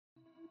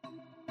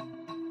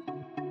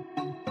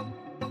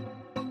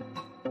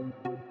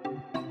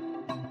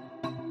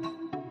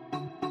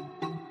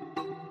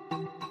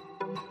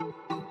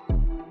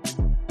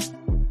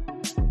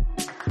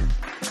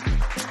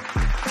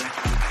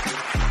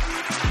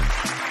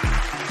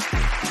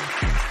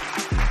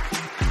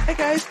Hi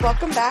guys,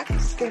 welcome back to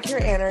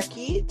Skincare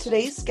Anarchy.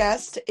 Today's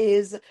guest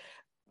is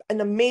an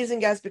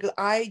amazing guest because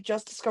I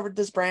just discovered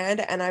this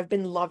brand and I've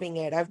been loving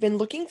it. I've been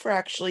looking for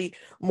actually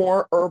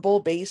more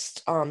herbal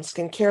based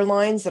skincare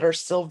lines that are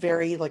still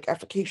very like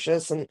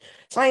efficacious and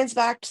science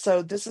backed.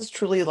 So this is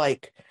truly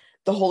like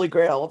the holy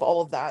grail of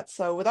all of that.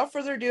 So without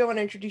further ado, I want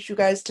to introduce you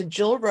guys to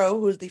Jill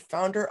Rowe, who is the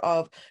founder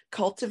of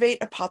Cultivate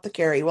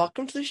Apothecary.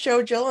 Welcome to the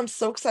show, Jill. I'm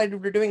so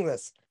excited we're doing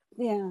this.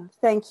 Yeah,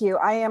 thank you.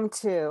 I am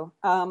too.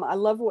 I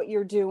love what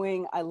you're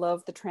doing. I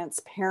love the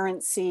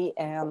transparency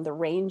and the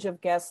range of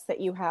guests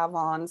that you have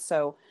on.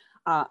 So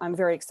I'm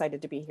very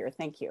excited to be here.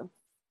 Thank you.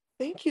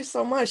 Thank you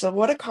so much.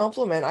 What a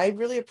compliment. I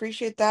really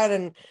appreciate that.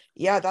 And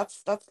yeah,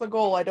 that's the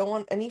goal. I don't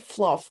want any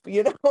fluff,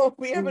 you know.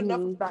 We have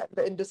enough of Hmm. that in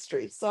the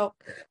industry. So,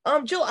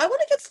 Jill, I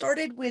want to get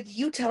started with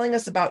you telling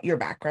us about your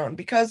background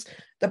because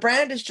the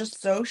brand is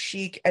just so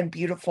chic and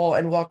beautiful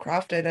and well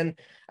crafted. And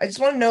I just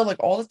want to know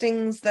like all the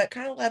things that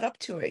kind of led up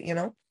to it, you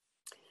know?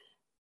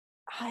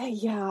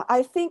 Yeah,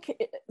 I think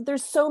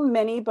there's so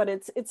many, but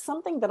it's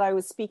something that I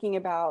was speaking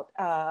about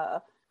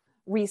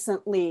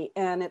recently,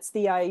 and it's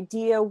the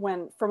idea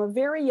when from a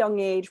very young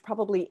age,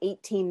 probably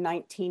 18,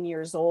 19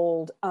 years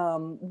old,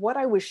 what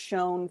I was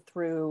shown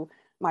through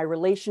my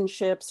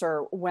relationships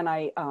or when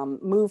I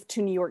moved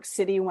to New York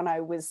City when I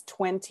was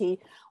 20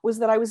 was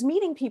that I was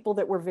meeting people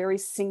that were very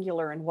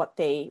singular in what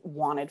they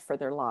wanted for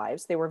their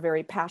lives. They were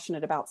very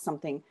passionate about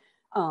something,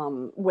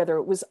 whether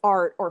it was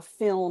art or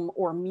film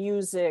or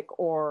music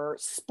or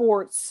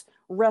sports,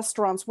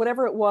 restaurants,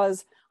 whatever it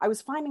was. I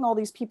was finding all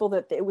these people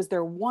that it was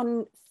their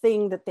one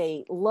thing that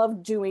they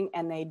loved doing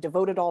and they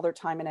devoted all their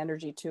time and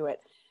energy to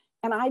it.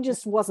 And I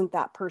just wasn't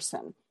that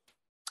person.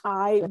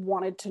 I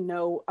wanted to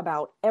know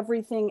about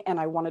everything and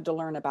I wanted to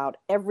learn about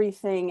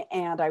everything.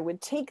 And I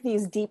would take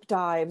these deep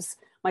dives.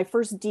 My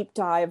first deep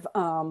dive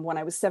when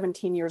I was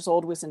 17 years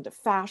old was into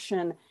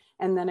fashion.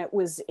 And then it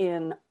was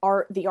in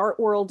art, the art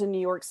world in New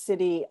York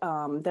City.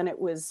 Then it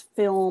was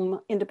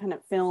film,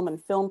 independent film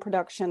and film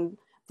production.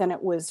 Then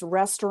it was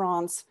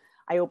restaurants.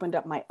 I opened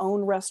up my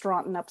own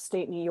restaurant in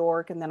upstate New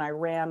York. And then I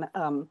ran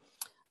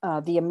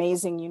the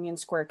amazing Union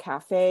Square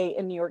Cafe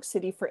in New York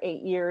City for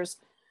 8 years.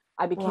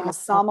 I became a Wow.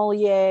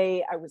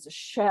 sommelier. I was a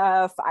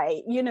chef.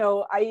 I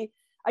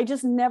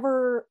just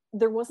never,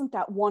 there wasn't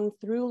that one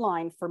through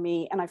line for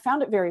me. And I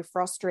found it very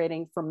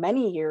frustrating for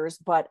many years,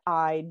 but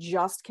I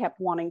just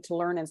kept wanting to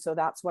learn. And so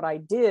that's what I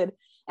did.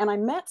 And I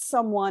met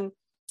someone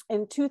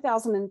in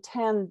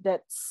 2010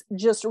 that's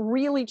just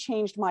really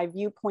changed my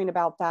viewpoint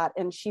about that.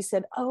 And she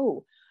said,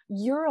 "Oh,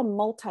 you're a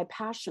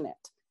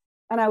multi-passionate."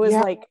 And I was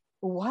Yeah. like,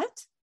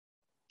 "What?"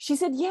 She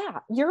said,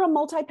 "Yeah, you're a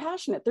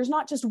multi-passionate. There's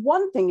not just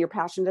one thing you're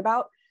passionate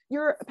about.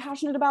 You're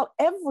passionate about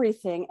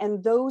everything.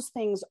 And those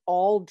things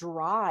all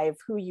drive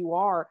who you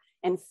are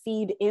and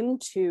feed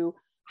into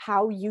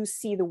how you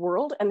see the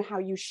world and how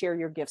you share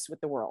your gifts with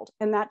the world."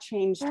 And that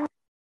changed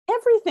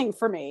everything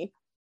for me.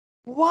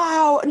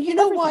 Wow. And you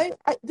know Everything.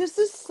 what? This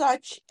is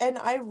such an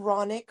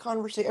ironic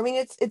conversation. I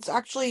mean, it's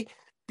actually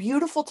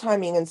beautiful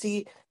timing. And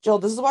see, Jill,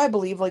 this is why I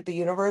believe like the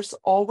universe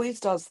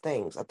always does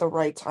things at the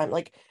right time.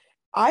 Like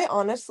I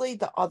honestly,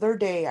 the other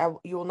day,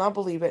 you will not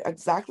believe it,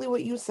 exactly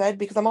what you said,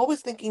 because I'm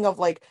always thinking of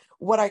like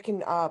what I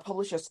can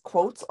publish as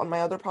quotes on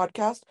my other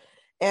podcast.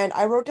 And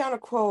I wrote down a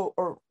quote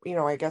or,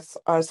 I guess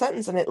a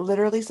sentence, and it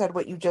literally said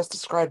what you just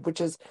described, which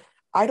is,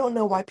 I don't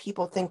know why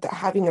people think that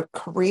having a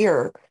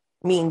career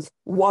means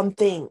one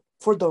thing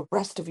for the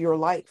rest of your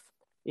life.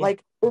 Yeah.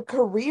 Like a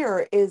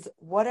career is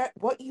what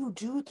you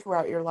do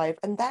throughout your life,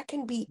 and that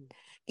can be,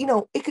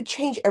 it could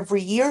change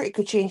every year, it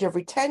could change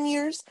every 10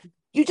 years.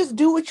 You just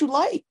do what you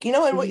like,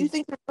 and what you Mhm.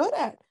 think you're good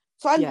at.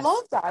 So I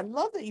love Yes. that. I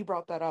love that you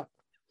brought that up.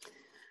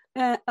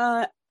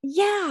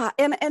 Yeah,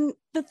 and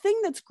the thing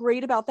that's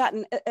great about that,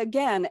 and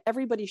again,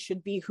 everybody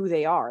should be who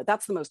they are.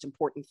 That's the most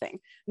important thing.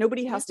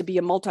 Nobody Yeah. has to be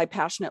a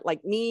multi-passionate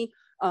like me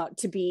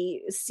to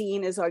be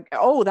seen as like,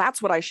 oh,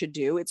 that's what I should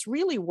do. It's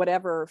really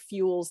whatever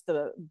fuels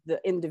the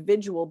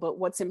individual. But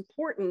what's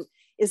important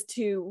is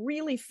to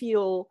really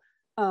feel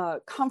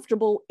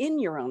comfortable in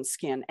your own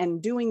skin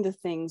and doing the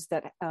things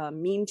that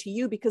mean to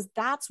you, because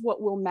that's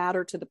what will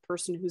matter to the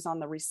person who's on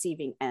the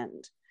receiving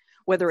end,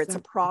 whether it's a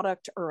Exactly.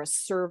 product or a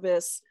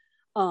service,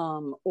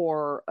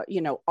 or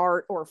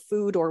art or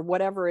food or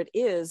whatever it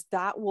is.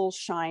 That will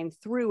shine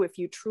through if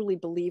you truly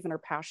believe and are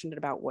passionate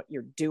about what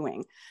you're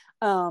doing.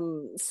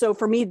 So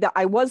for me, that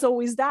I was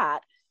always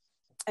that.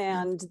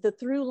 And the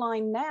through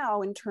line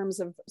now, in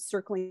terms of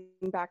circling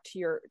back to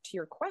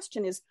your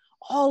question, is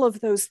all of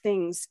those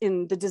things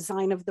in the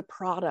design of the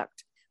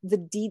product, the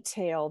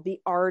detail, the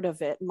art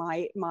of it.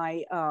 My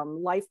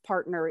life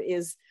partner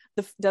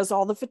does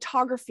all the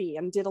photography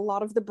and did a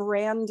lot of the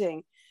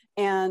branding.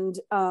 And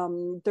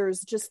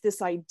there's just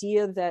this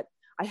idea that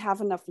I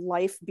have enough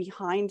life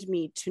behind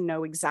me to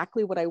know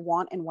exactly what I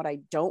want and what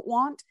I don't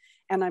want.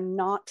 And I'm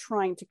not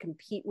trying to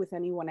compete with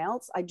anyone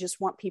else. I just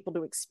want people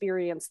to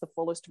experience the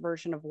fullest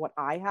version of what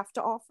I have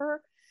to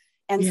offer.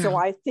 And so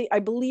Yeah. I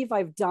believe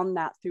I've done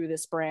that through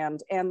this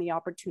brand and the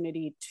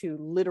opportunity to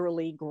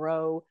literally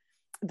grow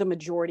the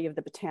majority of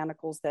the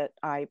botanicals that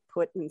I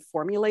put and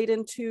formulate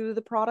into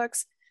the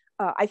products.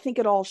 I think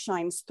it all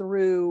shines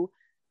through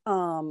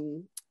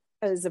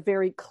as a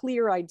very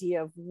clear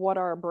idea of what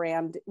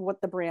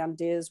the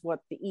brand is, what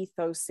the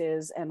ethos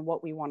is, and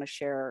what we want to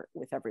share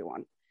with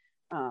everyone.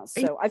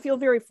 So I feel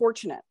very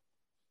fortunate.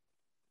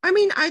 I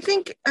mean, I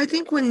think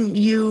when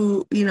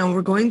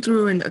were going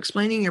through and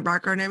explaining your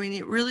background, I mean,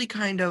 it really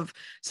kind of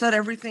said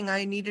everything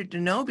I needed to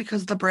know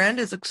because the brand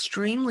is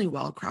extremely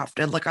well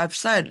crafted. Like I've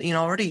said,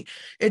 already,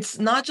 it's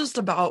not just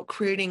about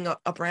creating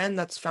a brand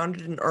that's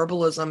founded in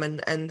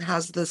herbalism and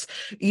has this,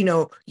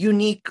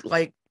 unique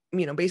like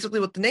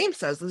basically what the name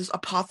says, this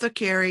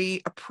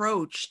apothecary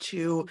approach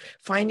to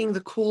finding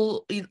the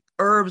cool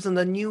herbs and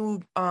the new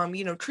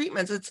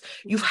treatments.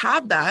 You've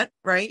had that,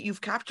 right?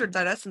 You've captured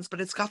that essence, but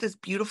it's got this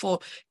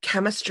beautiful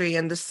chemistry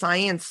and the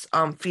science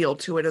feel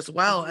to it as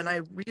well. And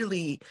I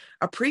really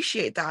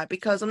appreciate that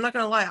because I'm not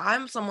gonna lie,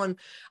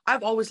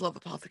 I've always loved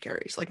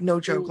apothecaries, like no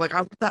joke. Like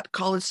I was that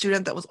college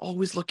student that was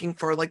always looking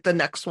for like the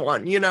next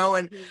one,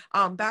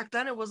 and back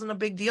then it wasn't a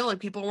big deal. Like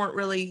people weren't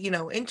really,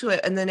 into it.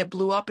 And then it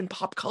blew up in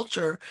pop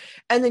culture.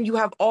 And then you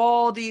have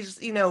all these,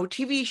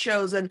 TV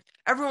shows and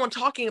everyone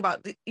talking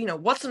about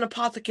what's an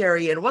apothecary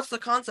and what's the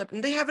concept,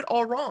 and they have it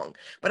all wrong.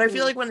 But I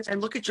feel like when I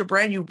look at your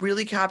brand, you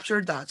really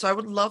captured that. So I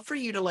would love for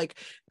you to like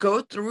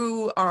go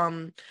through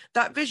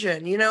that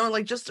vision,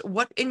 like just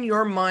what in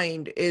your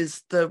mind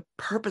is the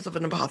purpose of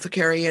an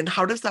apothecary and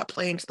how does that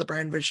play into the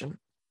brand vision?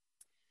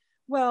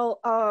 Well,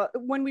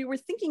 when we were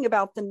thinking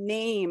about the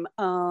name,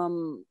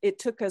 it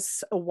took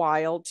us a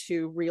while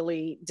to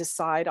really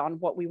decide on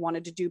what we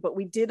wanted to do, but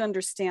we did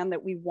understand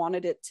that we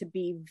wanted it to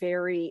be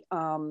very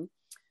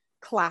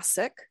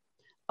classic.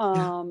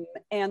 And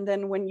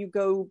then when you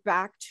go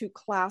back to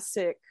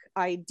classic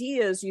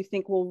ideas, you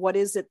think, well, what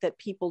is it that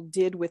people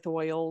did with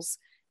oils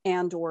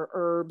and or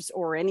herbs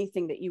or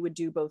anything that you would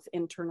do both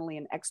internally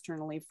and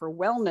externally for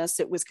wellness?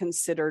 It was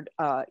considered,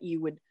 you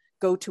would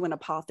go to an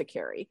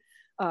apothecary.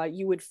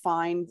 You would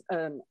find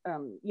an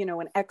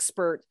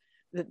expert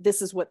that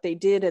this is what they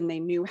did, and they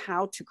knew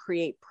how to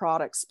create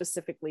products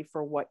specifically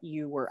for what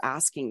you were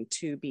asking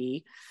to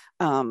be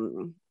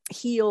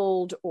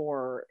healed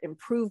or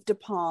improved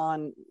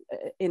upon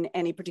in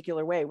any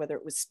particular way, whether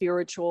it was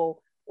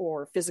spiritual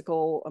or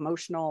physical,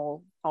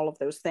 emotional, all of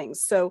those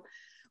things. So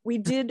we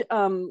did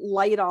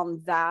light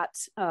on that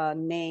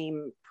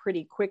name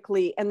pretty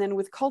quickly. And then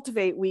with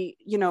Cultivate, we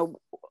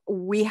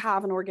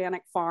have an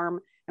organic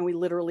farm and we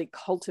literally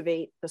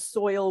cultivate the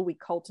soil, we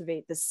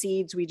cultivate the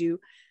seeds,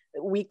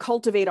 we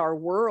cultivate our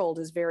world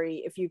is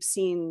very, if you've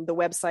seen the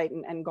website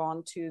and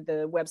gone to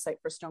the website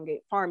for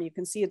Stonegate Farm, you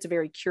can see it's a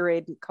very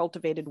curated and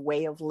cultivated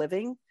way of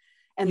living.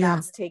 And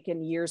that's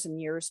taken years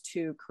and years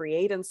to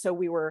create. And so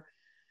we were,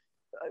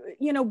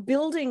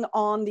 building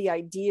on the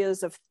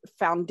ideas of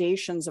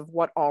foundations of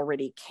what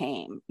already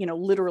came,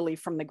 literally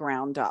from the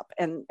ground up.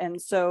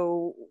 And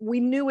so we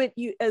knew it,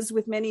 as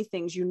with many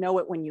things,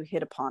 it when you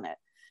hit upon it.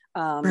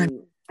 Right.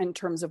 In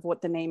terms of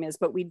what the name is,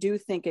 but we do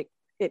think it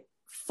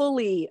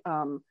fully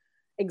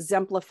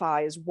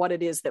exemplifies what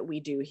it is that we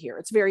do here.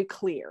 It's very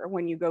clear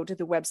when you go to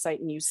the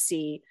website and you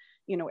see,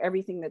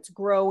 everything that's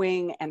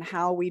growing and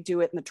how we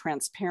do it and the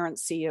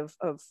transparency of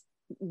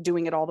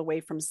doing it all the way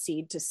from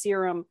seed to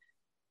serum.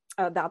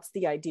 That's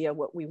the idea,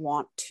 what we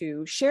want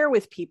to share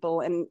with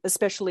people. And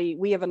especially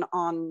we have an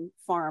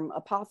on-farm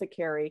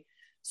apothecary,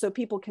 so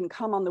people can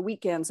come on the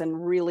weekends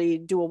and really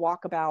do a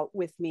walkabout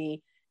with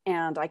me.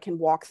 And I can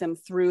walk them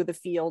through the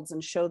fields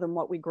and show them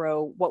what we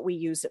grow, what we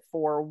use it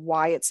for,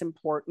 why it's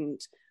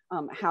important,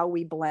 how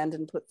we blend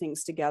and put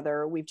things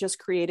together. We've just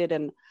created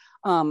an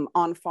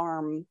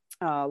on-farm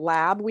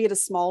lab. We had a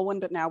small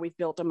one, but now we've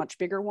built a much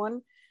bigger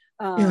one.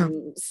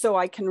 So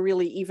I can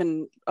really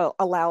even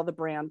allow the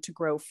brand to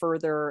grow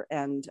further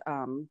and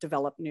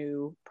develop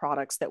new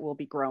products that will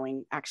be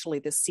growing actually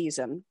this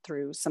season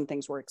through some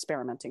things we're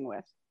experimenting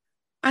with.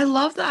 I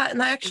love that.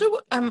 And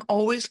I'm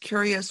always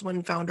curious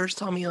when founders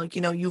tell me, like,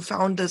 you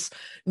found this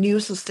new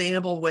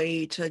sustainable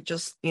way to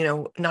just,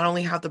 not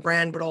only have the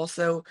brand, but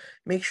also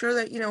make sure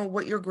that,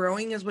 what you're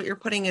growing is what you're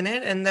putting in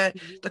it and that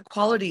the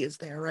quality is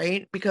there,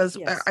 right? Because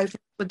I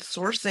think with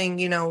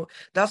sourcing,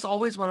 that's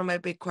always one of my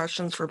big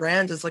questions for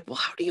brands is like, well,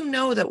 how do you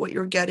know that what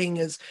you're getting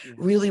is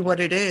really what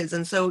it is?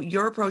 And so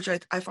your approach,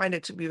 I find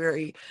it to be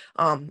very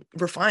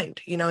refined,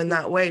 in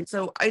that way.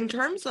 So in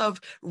terms of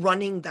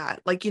running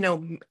that, like,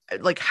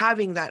 like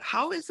having that,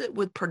 how is it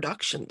with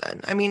production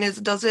then? I mean,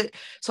 does it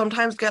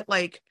sometimes get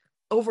like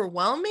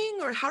overwhelming,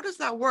 or how does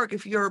that work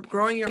if you're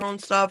growing your own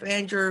stuff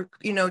and you're,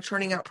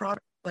 churning out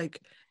product?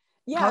 Like,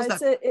 how's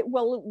that?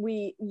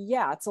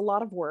 It's a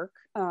lot of work,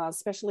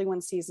 especially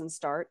when season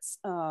starts.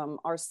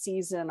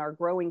 Our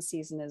growing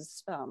season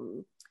is,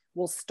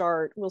 we'll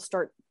start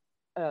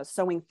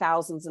sowing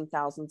thousands and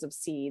thousands of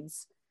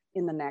seeds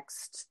in the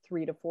next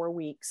 3 to 4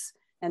 weeks.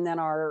 And then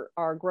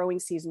our growing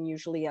season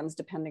usually ends,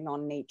 depending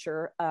on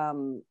nature,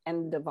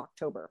 end of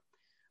October.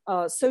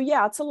 It's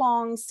a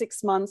long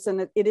 6 months,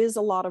 and it is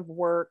a lot of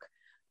work.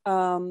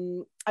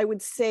 I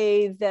would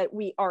say that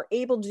we are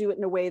able to do it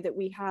in a way that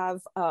we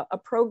have a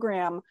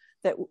program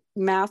that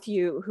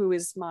Matthew, who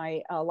is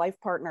my life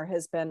partner,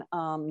 has been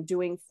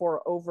doing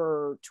for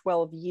over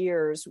 12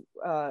 years,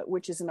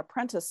 which is an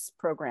apprentice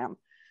program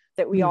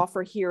that we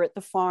offer here at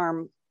the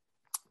farm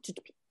to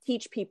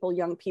teach people,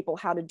 young people,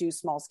 how to do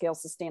small scale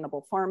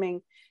sustainable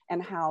farming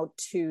and how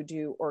to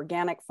do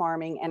organic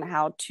farming and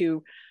how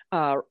to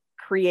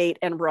create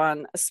and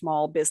run a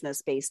small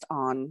business based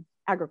on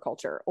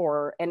agriculture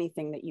or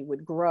anything that you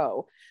would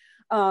grow.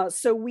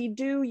 So we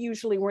do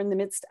usually, we're in the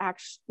midst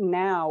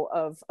now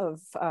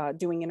of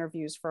doing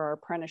interviews for our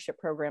apprenticeship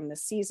program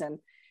this season.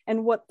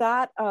 And what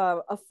that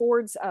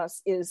affords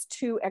us is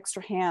 2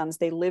 extra hands.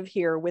 They live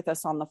here with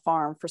us on the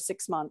farm for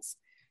 6 months.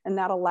 And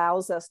that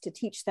allows us to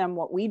teach them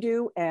what we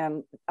do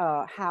and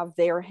have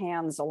their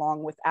hands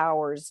along with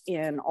ours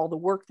in all the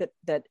work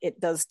that it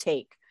does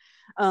take.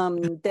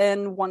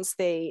 Then once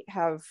they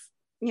have,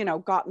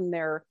 gotten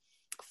their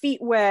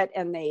feet wet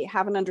and they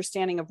have an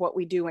understanding of what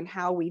we do and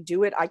how we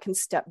do it, I can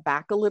step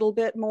back a little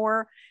bit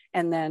more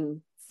and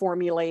then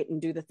formulate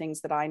and do the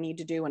things that I need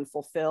to do and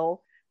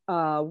fulfill.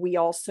 We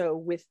also,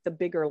 with the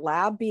bigger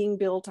lab being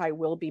built, I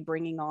will be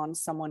bringing on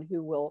someone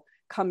who will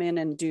come in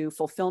and do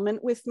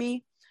fulfillment with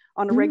me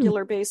on a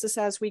regular basis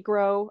as we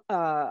grow.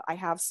 I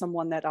have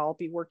someone that I'll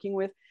be working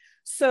with.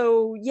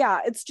 So yeah,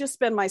 it's just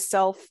been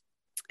myself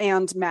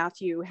and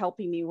Matthew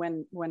helping me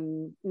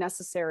when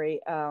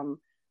necessary.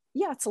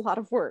 Yeah, it's a lot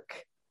of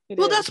work.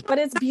 But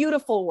it's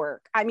beautiful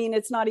work. I mean,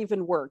 it's not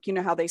even work. You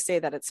know how they say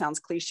that, it sounds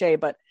cliche,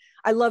 but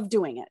I love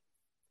doing it.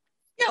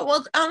 Yeah,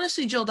 well,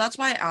 honestly, Jill, that's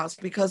why I asked,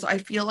 because I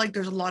feel like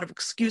there's a lot of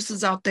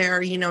excuses out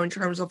there, in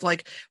terms of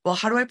like, well,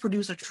 how do I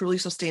produce a truly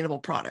sustainable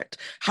product?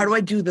 How do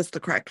I do this the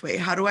correct way?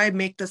 How do I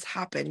make this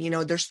happen?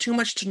 There's too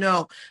much to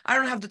know. I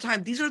don't have the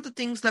time. These are the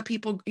things that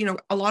people,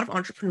 a lot of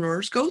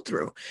entrepreneurs go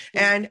through.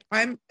 And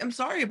I'm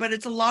sorry, but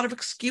it's a lot of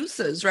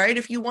excuses, right?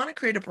 If you want to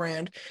create a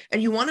brand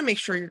and you want to make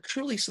sure you're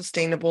truly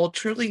sustainable,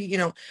 truly,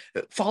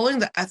 following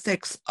the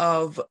ethics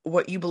of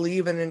what you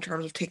believe in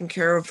terms of taking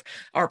care of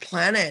our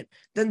planet,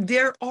 then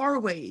there are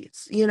ways,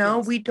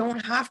 Yes. we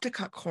don't have to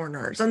cut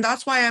corners. And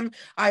that's why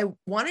I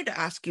wanted to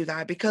ask you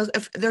that, because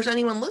if there's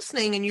anyone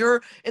listening and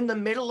you're in the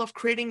middle of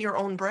creating your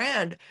own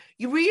brand,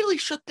 you really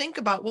should think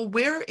about, well,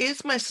 where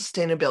is my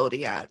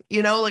sustainability at?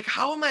 Like,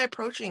 how am I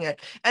approaching it?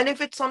 And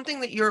if it's something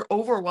that you're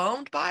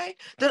overwhelmed by,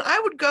 then I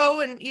would go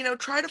and,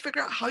 try to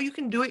figure out how you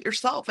can do it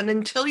yourself. And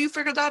until you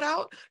figure that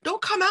out,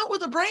 don't come out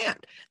with a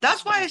brand.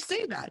 That's why I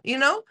say that,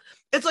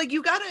 it's like,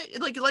 you gotta,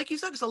 like you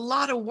said, it's a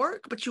lot of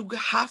work, but you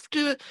have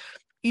to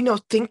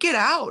think it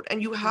out,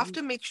 and you have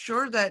to make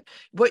sure that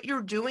what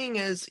you're doing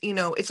is,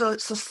 it's a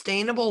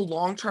sustainable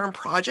long-term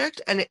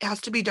project, and it has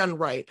to be done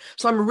right.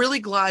 So I'm really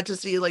glad to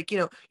see, like,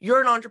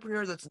 you're an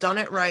entrepreneur that's done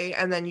it right.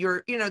 And then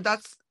you're,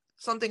 that's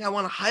something I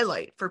want to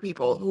highlight for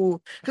people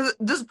who, because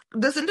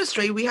this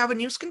industry, we have a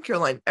new skincare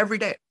line every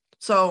day.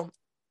 So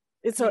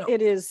I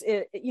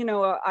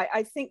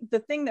think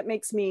the thing that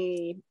makes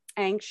me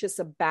anxious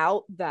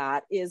about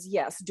that is,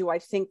 yes, do I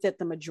think that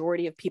the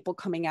majority of people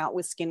coming out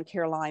with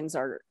skincare lines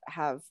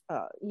have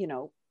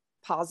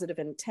positive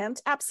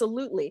intent?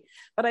 Absolutely.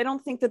 But I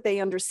don't think that they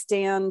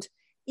understand,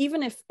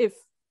 even if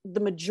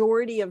the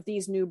majority of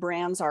these new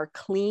brands are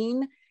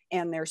clean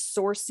and they're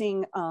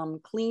sourcing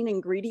clean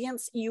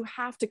ingredients, you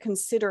have to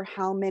consider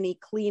how many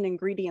clean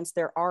ingredients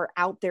there are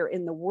out there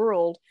in the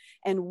world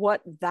and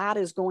what that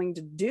is going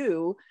to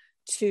do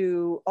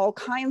to all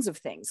kinds of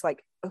things,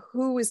 like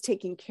who is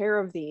taking care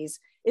of these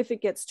if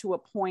it gets to a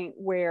point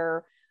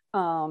where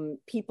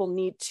people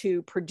need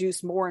to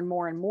produce more and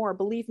more and more.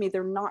 Believe me,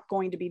 they're not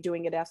going to be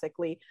doing it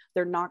ethically.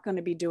 They're not going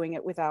to be doing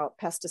it without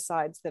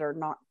pesticides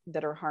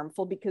that are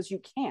harmful, because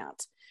you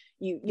can't.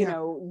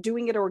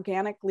 Doing it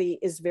organically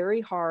is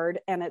very hard,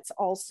 and it's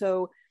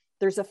also,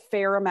 there's a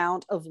fair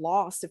amount of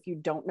loss if you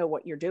don't know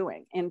what you're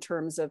doing in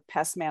terms of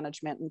pest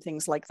management and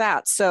things like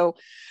that. So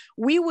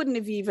we wouldn't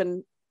have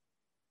even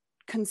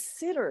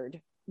considered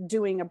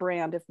doing a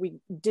brand if we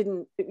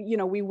didn't,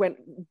 we went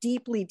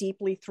deeply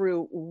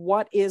through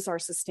what is our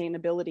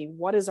sustainability,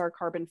 what is our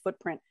carbon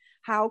footprint,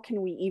 how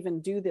can we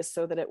even do this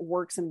so that it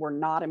works and we're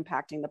not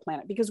impacting the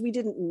planet, because we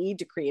didn't need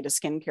to create a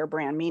skincare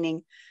brand,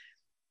 meaning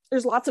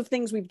there's lots of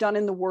things we've done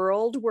in the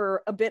world. We're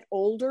a bit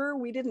older.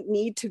 We didn't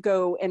need to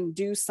go and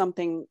do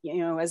something,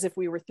 as if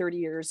we were 30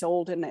 years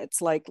old. And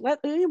it's like,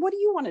 what do you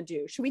want to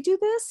do? Should we do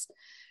this?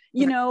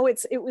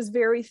 It was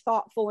very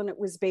thoughtful, and it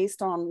was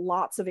based on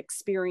lots of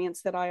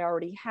experience that I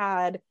already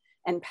had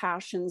and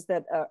passions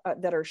that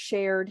are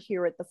shared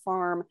here at the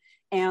farm,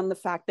 and the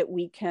fact that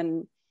we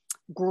can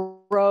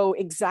grow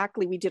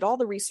exactly. We did all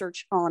the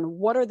research on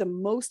what are the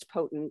most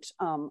potent,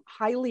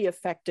 highly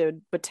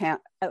effective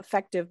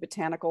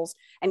botanicals,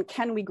 and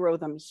can we grow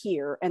them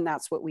here? And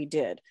that's what we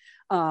did.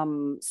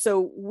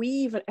 So we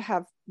even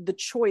have the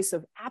choice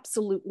of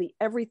absolutely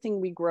everything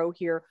we grow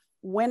here,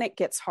 when it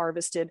gets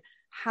harvested,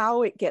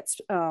 how it gets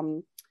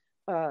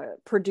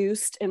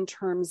produced in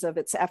terms of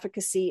its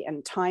efficacy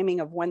and timing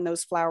of when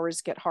those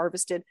flowers get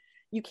harvested.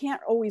 You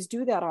can't always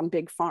do that on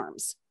big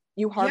farms.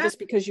 You Yeah. harvest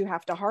because you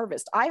have to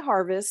harvest. I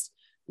harvest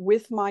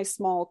with my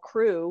small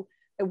crew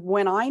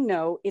when I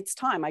know it's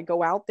time. I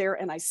go out there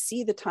and I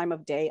see the time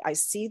of day. I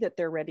see that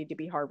they're ready to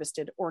be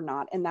harvested or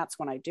not, and that's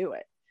when I do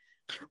it.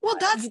 Well,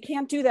 that's You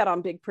can't do that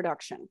on big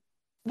production.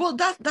 Well,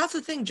 that's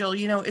the thing, Jill.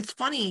 It's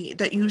funny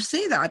that you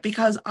say that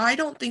because I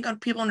don't think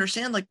people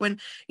understand. Like when,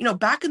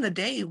 back in the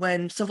day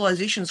when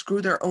civilizations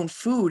grew their own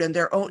food and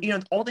their own,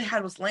 all they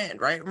had was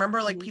land, right?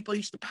 Remember, like Mm-hmm. people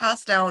used to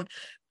pass down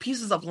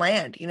pieces of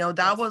land, that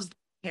Yes. was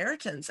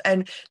inheritance.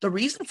 And the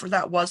reason for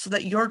that was so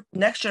that your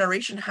next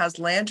generation has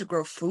land to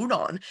grow food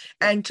on. Yep.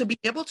 And to be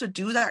able to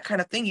do that kind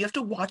of thing, you have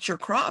to watch your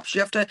crops.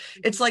 You have to,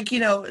 Mm-hmm. it's like,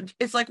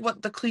 it's like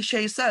what the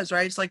cliche says,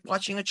 right? It's like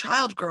watching a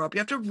child grow up. You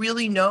have to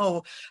really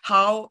know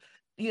how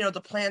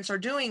the plants are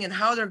doing and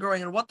how they're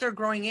growing and what they're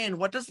growing in.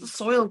 What does the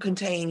soil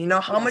contain?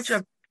 How much Yes.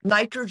 of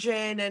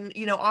nitrogen and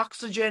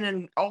oxygen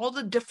and all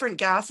the different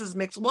gases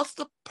mix. What's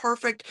the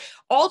perfect,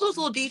 all those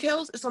little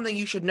details is something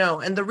you should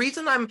know. And the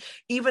reason I'm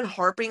even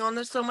harping on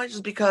this so much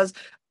is because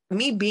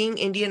me being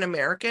Indian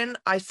American,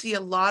 I see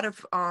a lot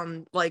of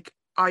like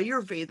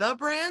Ayurveda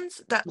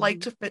brands that like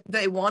Mm-hmm. to fit,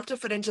 they want to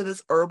fit into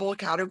this herbal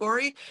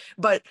category.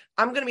 But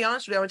I'm gonna be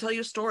honest with you, I'm gonna tell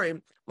you a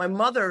story. My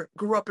mother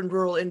grew up in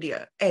rural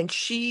India, and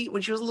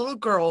when she was a little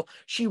girl,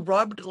 she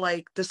rubbed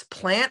like this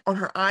plant on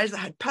her eyes that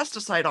had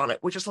pesticide on it,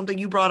 which is something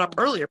you brought up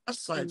Oh. earlier,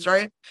 pesticides, Mm-hmm.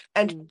 right?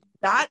 And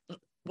that,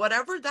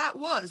 whatever that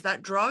was,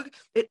 that drug,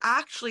 it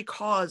actually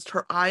caused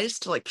her eyes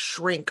to like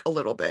shrink a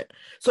little bit.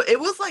 So it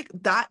was like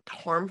that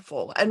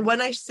harmful. And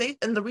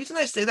the reason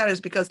I say that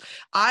is because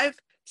I've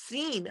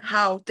seen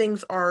how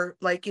things are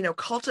like,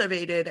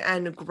 cultivated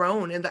and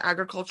grown in the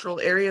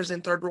agricultural areas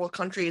in third world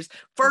countries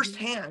Mm-hmm.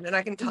 firsthand. And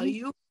I can tell Mm-hmm.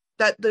 you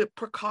that the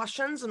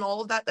precautions and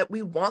all of that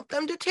we want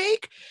them to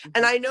take.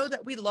 And Mm-hmm. I know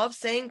that we love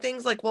saying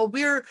things like, well,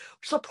 we're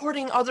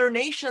supporting other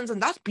nations,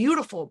 and that's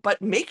beautiful,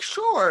 but make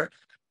sure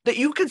that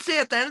you can say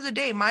at the end of the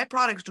day, my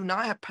products do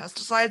not have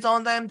pesticides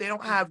on them. They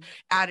don't have Mm-hmm.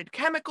 added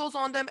chemicals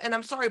on them. And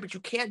I'm sorry, but you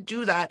can't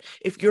do that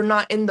if you're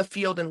not in the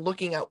field and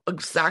looking at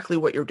exactly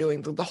what you're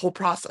doing, the whole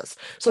process.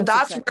 So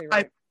That's that's where exactly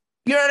right.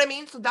 you know what I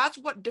mean? So that's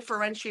what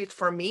differentiates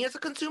for me as a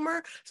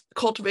consumer,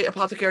 Cultivate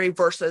Apothecary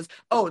versus,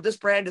 oh, this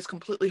brand is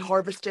completely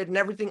harvested and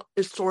everything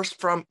is sourced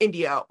from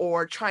India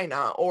or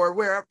China or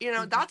wherever,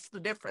 Mm-hmm. that's the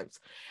difference.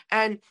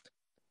 And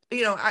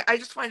I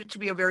just find it to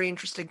be a very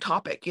interesting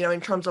topic,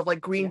 in terms of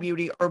like green Yeah.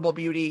 beauty, herbal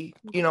beauty,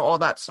 Mm-hmm. all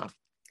that stuff.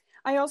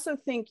 I also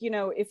think,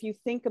 if you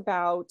think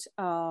about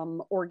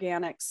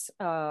organics,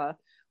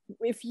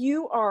 if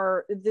you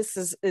are, this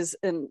is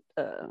an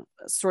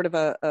sort of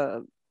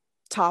a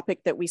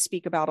topic that we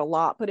speak about a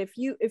lot, but if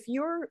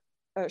you're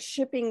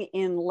shipping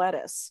in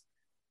lettuce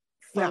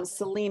Yeah. from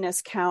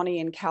Salinas County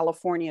in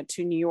California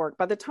to New York,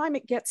 by the time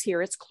it gets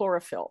here, it's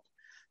chlorophyll.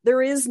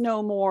 There is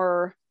no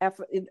more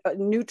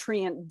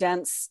nutrient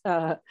dense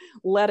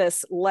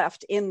lettuce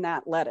left in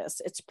that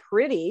lettuce. It's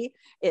pretty,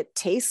 it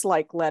tastes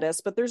like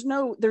lettuce, but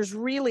there's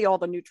really, all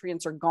the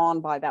nutrients are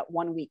gone by that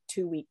 1 week,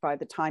 2 week, by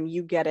the time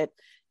you get it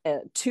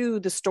to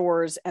the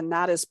stores and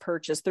that is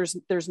purchased.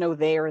 There's no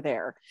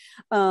there.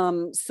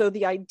 So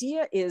the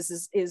idea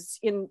is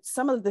in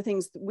some of the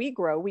things that we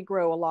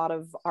grow a lot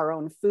of our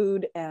own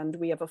food, and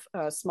we have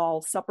a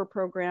small supper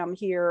program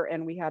here,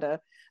 and we had a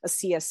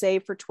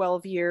CSA for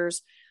 12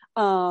 years.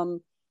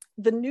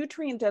 The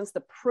nutrient dense,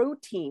 the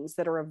proteins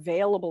that are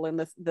available in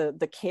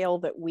the kale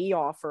that we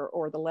offer,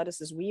 or the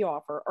lettuces we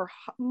offer, are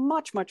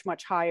much, much,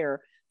 much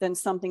higher than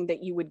something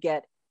that you would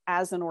get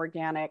as an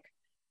organic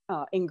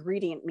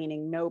ingredient,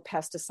 meaning no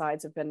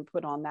pesticides have been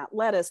put on that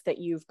lettuce that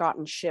you've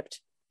gotten shipped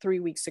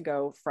 3 weeks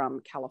ago from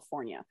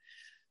California.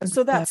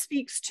 So that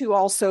speaks to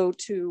also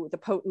to the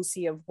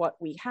potency of what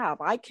we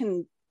have. I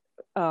can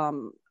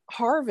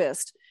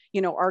harvest,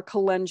 our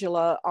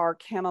calendula, our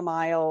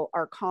chamomile,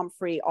 our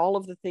comfrey, all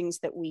of the things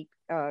that we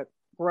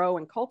grow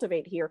and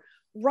cultivate here,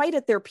 right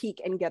at their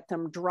peak, and get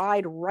them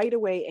dried right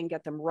away and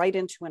get them right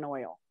into an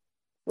oil.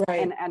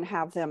 Right. And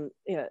have them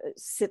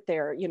sit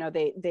there.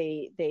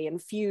 They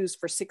infuse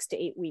for 6 to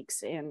 8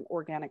 weeks in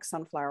organic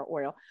sunflower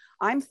oil.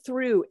 I'm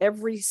through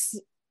every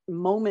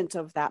moment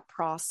of that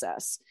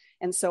process,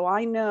 and so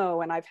I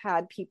know, and I've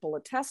had people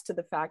attest to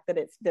the fact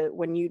that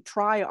when you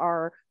try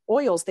our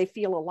oils, they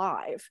feel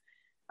alive.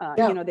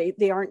 Yeah.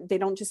 They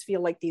don't just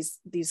feel like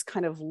these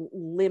kind of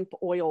limp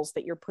oils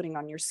that you're putting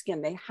on your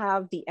skin. They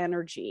have the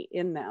energy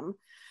in them.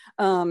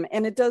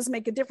 And it does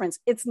make a difference.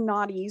 It's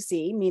not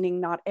easy,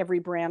 meaning not every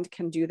brand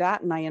can do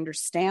that. And I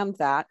understand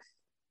that.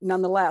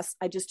 Nonetheless,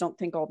 I just don't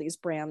think all these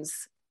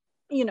brands,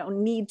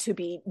 need to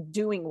be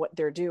doing what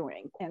they're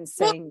doing and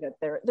Well, saying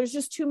that there's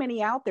just too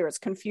many out there. It's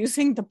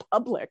confusing the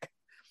public.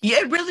 yeah,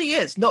 it really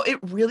is. No, it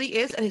really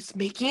is. And it's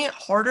making it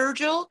harder,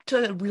 Jill,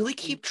 to really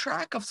keep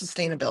track of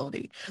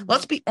sustainability. Mm-hmm.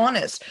 Let's be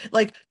honest.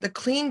 Like the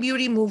clean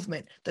beauty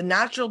movement, the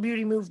natural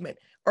beauty movement,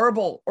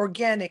 herbal,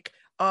 organic,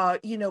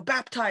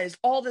 baptized,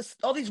 all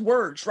these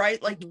words,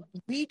 right? Like Mm-hmm.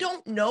 we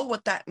don't know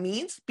what that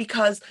means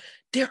because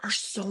there are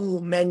so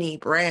many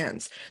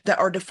brands that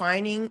are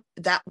defining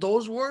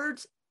those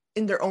words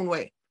in their own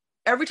way.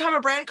 every time a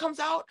brand comes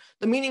out,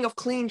 the meaning of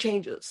clean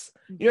changes.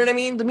 You know Mhm. what I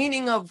mean? The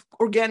meaning of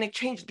organic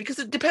changes because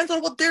it depends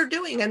on what they're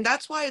doing. And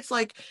that's why it's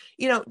like,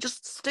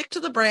 just stick to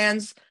the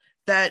brands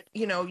that,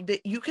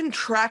 that you can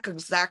track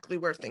exactly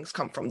where things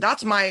come from.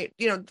 That's my,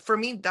 for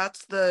me,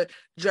 that's the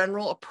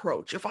general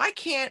approach. If I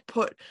can't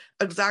put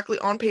exactly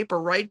on paper,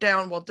 write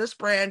down, well, this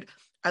brand,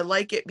 I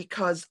like it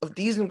because of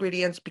these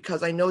ingredients,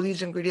 because I know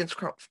these ingredients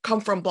come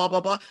from blah,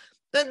 blah, blah,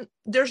 then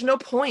there's no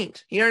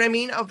point, you know what I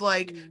mean, of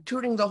like Mm.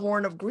 tooting the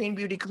horn of green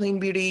beauty, clean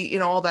beauty,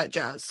 all that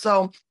jazz.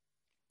 So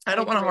I I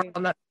don't want to harp agree.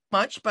 on that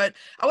much, but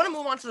I want to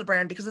move on to the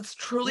brand because it's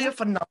truly a Yeah,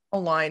 phenomenal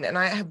line and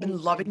I have been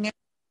thank you. loving it.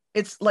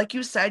 It's like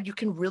you said, you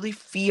can really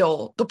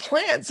feel the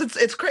plants.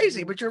 It's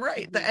crazy, Mhm. but you're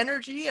right. The Mhm.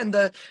 energy and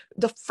the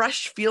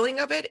fresh feeling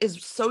of it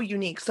is so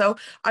unique. So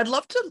I'd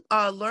love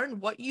to learn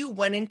what you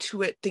went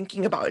into it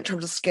thinking about in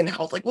terms of skin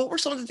health. Like, what were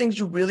some of the things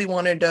you really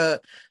wanted to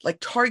like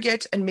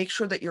target and make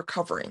sure that you're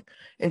covering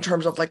in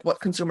terms of like what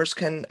consumers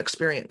can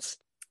experience?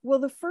 Well,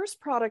 the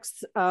first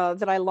products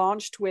that I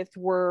launched with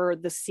were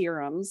the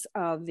serums,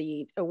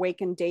 the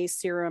Awaken Day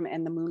Serum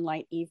and the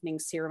Moonlight Evening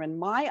Serum. And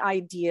my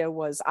idea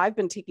was I've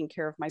been taking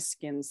care of my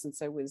skin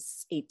since I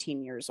was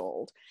 18 years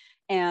old.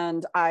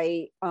 And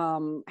I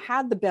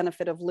had the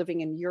benefit of living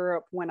in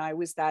Europe when I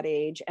was that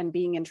age and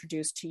being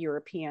introduced to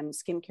European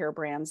skincare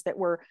brands that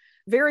were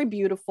very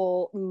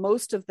beautiful,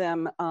 most of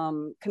them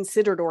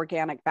considered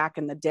organic back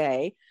in the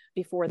day,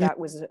 before that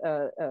was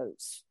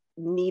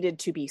needed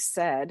to be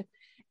said.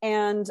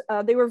 And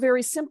they were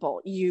very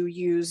simple. You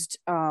used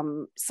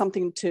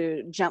something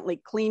to gently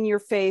clean your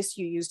face.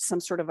 You used some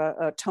sort of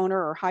a toner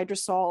or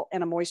hydrosol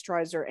and a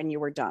moisturizer, and you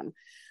were done.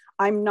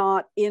 I'm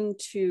not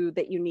into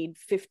that you need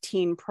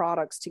 15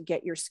 products to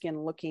get your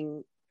skin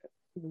looking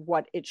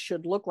what it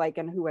should look like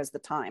and who has the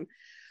time.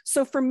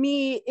 So for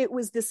me, it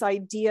was this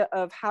idea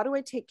of how do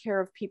I take care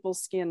of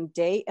people's skin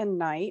day and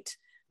night,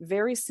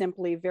 very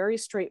simply, very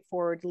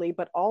straightforwardly,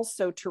 but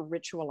also to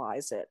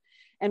ritualize it.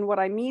 And what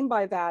I mean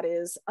by that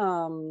is,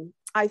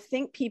 I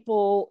think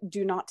people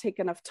do not take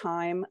enough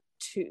time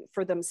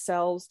for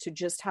themselves to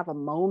just have a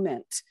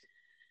moment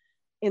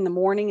in the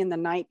morning and the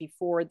night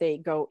before they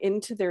go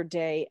into their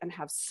day and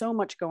have so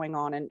much going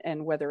on,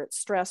 and whether it's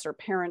stress or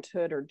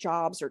parenthood or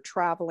jobs or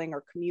traveling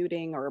or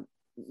commuting or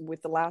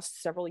with the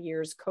last several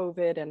years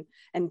COVID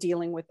and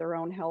dealing with their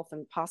own health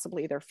and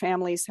possibly their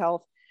family's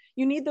health,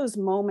 you need those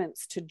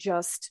moments to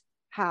just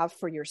have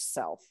for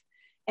yourself.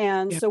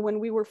 And Yeah. so when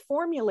we were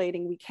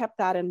formulating, we kept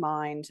that in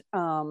mind.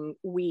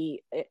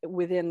 We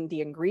within the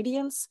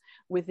ingredients,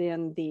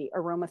 within the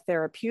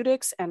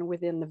aromatherapeutics, and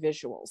within the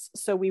visuals.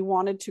 So we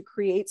wanted to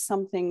create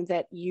something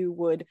that you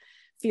would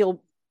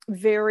feel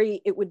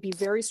it would be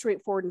very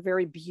straightforward and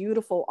very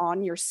beautiful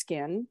on your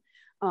skin.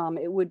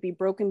 It would be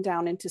broken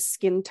down into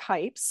skin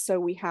types. So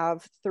we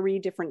have 3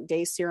 different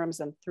day serums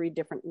and 3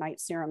 different night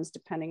serums,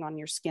 depending on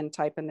your skin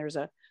type. And there's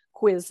a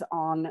quiz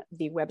on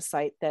the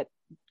website that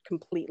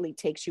completely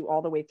takes you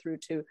all the way through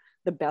to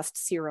the best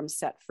serum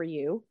set for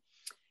you.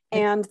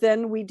 And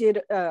then we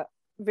did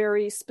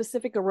very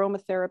specific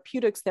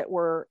aromatherapeutics that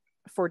were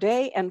for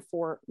day and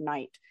for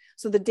night.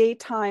 So the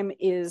daytime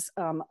is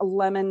a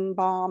lemon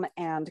balm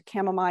and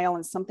chamomile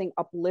and something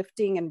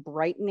uplifting and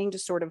brightening to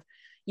sort of,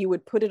 you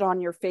would put it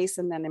on your face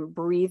and then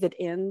breathe it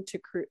in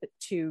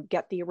to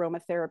get the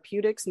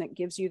aromatherapeutics. And it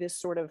gives you this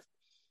sort of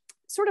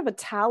a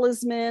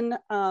talisman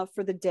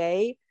for the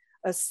day,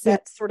 a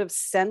set sort of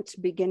scent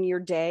to begin your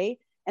day.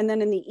 And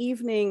then in the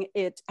evening,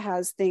 it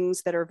has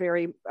things that are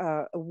very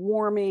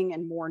warming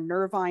and more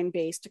nervine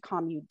based to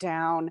calm you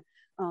down.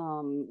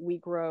 We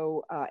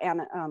grow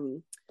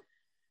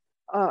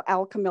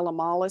Alchemilla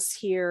mollis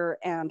here,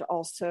 and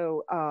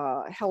also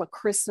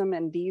helichrysum,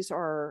 and these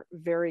are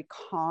very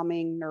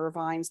calming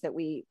nervines that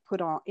we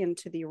put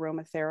into the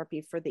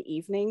aromatherapy for the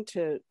evening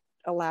to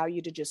allow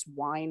you to just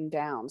wind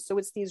down. So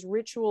it's these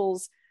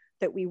rituals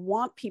that we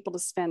want people to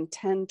spend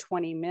 10,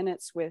 20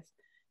 minutes with,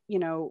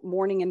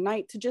 morning and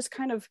night, to just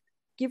kind of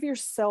give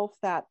yourself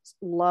that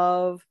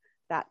love,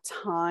 that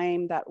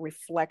time, that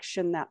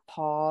reflection, that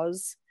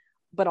pause,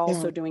 but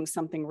also Yeah. doing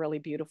something really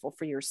beautiful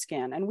for your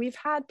skin. And we've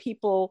had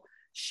people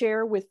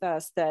share with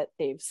us that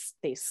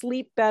they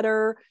sleep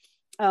better,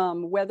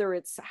 whether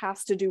it's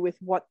has to do with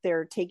what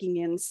they're taking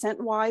in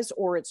scent wise,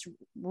 or it's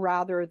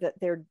rather that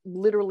they're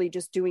literally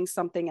just doing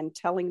something and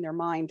telling their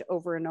mind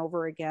over and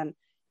over again,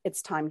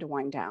 it's time to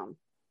wind down.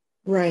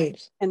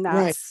 Right. And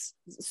Right.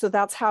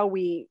 that's how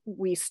we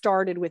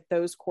started with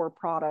those core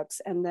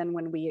products. And then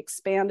when we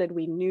expanded,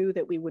 we knew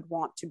that we would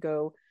want to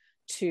go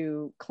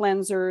to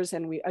cleansers.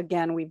 And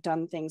we've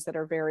done things that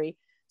are very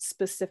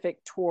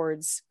specific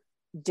towards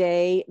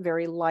day,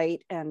 very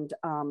light and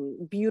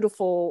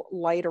beautiful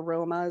light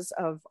aromas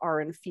of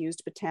our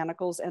infused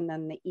botanicals. And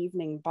then the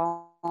evening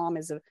balm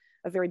is a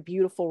very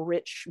beautiful,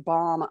 rich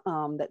balm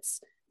that's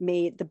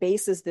made, the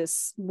base is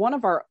this, one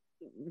of our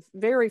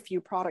very few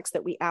products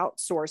that we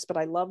outsource, but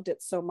I loved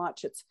it so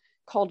much. It's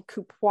called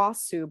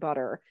Cupuaçu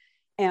butter.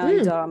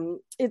 And Mm,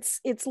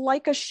 it's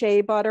like a shea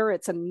butter.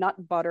 It's a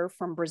nut butter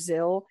from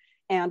Brazil,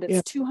 and yeah.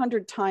 it's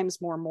 200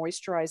 times more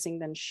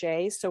moisturizing than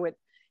shea. So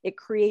It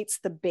creates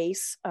the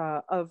base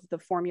of the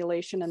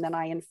formulation, and then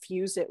I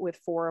infuse it with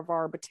 4 of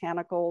our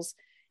botanicals.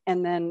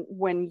 And then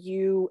when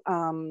you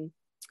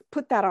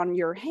put that on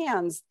your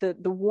hands, the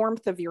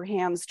warmth of your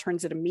hands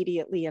turns it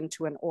immediately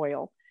into an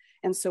oil.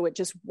 And so it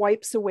just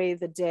wipes away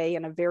the day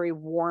in a very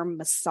warm,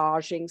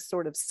 massaging,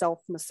 sort of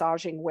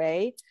self-massaging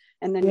way.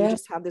 And then you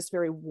just have this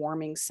very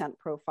warming scent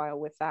profile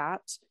with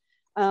that.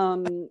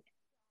 And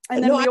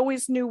then we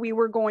always knew we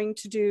were going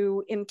to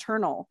do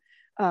internal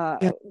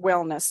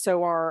wellness.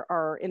 So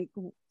our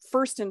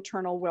first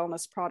internal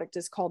wellness product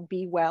is called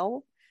Be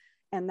Well.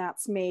 And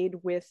that's made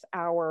with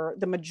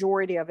the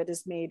majority of it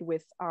is made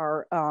with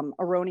our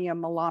Aronia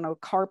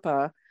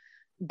melanocarpa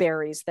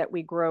berries that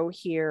we grow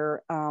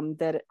here,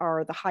 that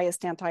are the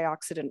highest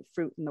antioxidant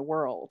fruit in the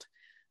world.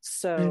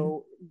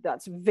 So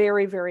that's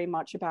very, very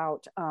much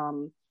about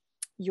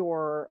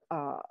your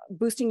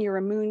boosting your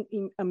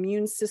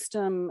immune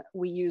system.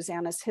 We use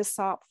anise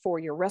hyssop for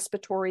your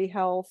respiratory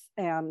health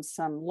and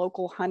some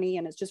local honey.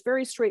 And it's just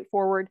very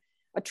straightforward,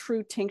 a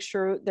true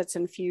tincture that's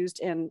infused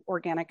in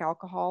organic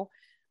alcohol.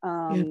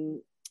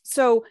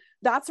 So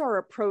that's our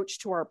approach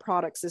to our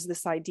products, is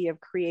this idea of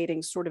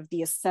creating sort of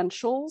the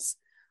essentials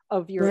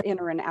of your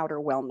inner and outer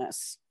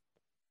wellness.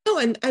 No,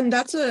 and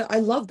I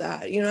love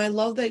that. I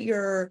love that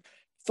you're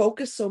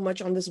focused so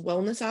much on this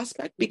wellness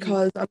aspect,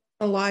 because I'm not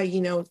gonna lie,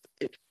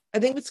 I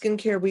think with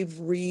skincare, we've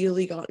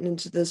really gotten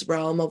into this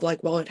realm of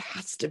like, well, it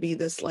has to be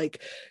this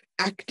like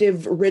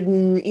active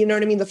ridden, you know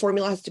what I mean? The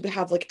formula has to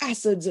have like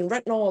acids and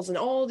retinols and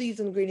all these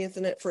ingredients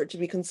in it for it to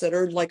be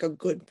considered like a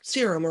good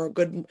serum or a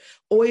good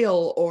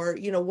oil or,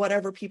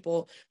 whatever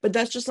people, but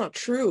that's just not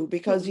true,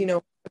 because,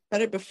 I've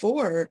said it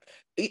before,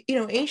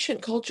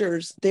 ancient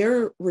cultures,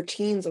 their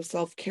routines of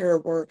self-care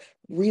were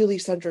really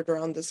centered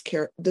around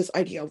this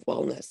idea of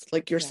wellness.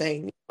 Like you're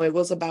saying, it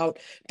was about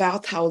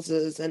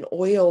bathhouses and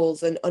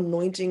oils and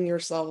anointing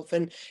yourself.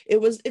 And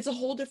it's a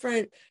whole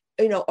different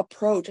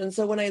approach. And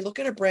so when I look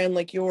at a brand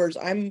like yours,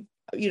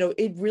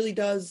 it really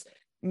does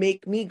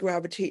make me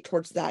gravitate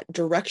towards that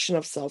direction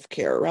of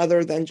self-care,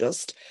 rather than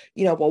just,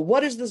 well,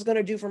 what is this going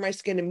to do for my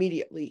skin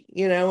immediately?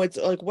 It's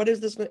like, what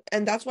is this?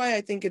 And that's why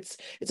I think it's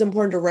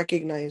important to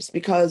recognize,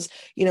 because,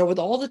 with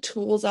all the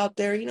tools out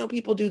there,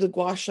 people do the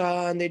gua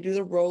sha and they do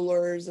the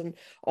rollers and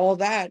all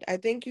that. I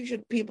think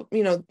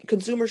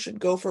consumers should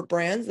go for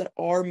brands that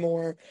are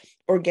more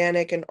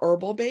organic and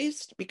herbal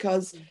based,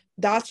 because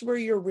that's where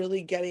you're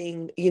really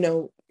getting,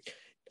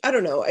 I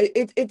don't know,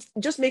 it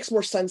just makes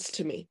more sense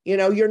to me.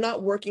 You're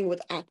not working with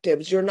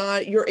actives.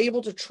 You're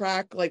able to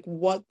track like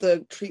what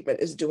the treatment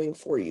is doing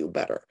for you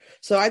better.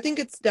 So I think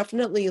it's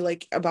definitely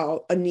like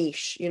about a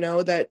niche,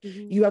 that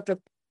you have to,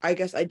 I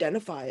guess,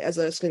 identify as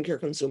a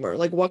skincare consumer.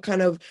 Like, what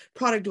kind of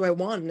product do I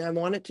want? And I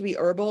want it to be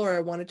herbal, or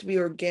I want it to be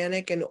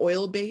organic and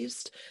oil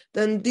based.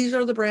 Then these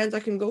are the brands I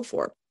can go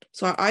for.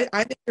 So I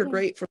think you're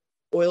great for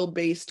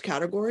oil-based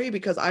category,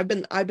 because I've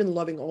been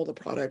loving all the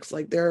products.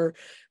 Like, they're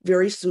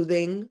very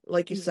soothing,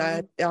 like you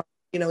said.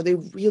 They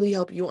really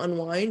help you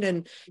unwind,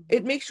 and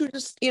it makes you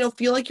just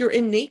feel like you're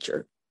in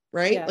nature,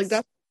 right? Like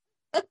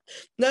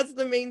that's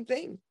the main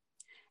thing.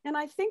 And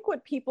I think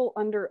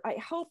I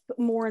hope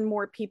more and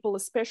more people,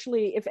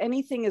 especially if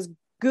anything is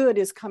good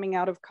is coming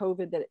out of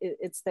COVID, that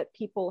it's that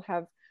people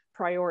have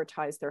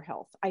prioritized their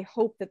health. I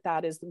hope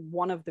that is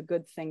one of the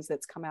good things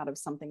that's come out of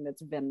something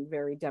that's been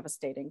very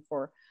devastating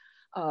for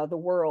the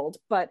world.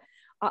 But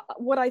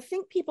what I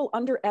think people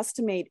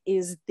underestimate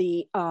is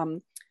the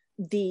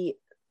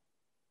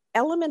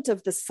element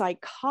of the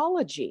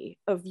psychology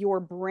of your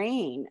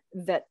brain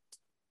that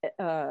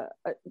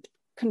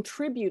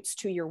contributes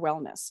to your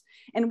wellness.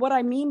 And what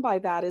I mean by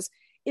that is,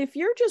 if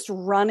you're just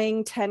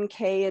running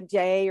 10K a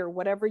day or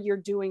whatever you're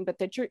doing, but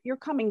that you're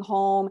coming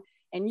home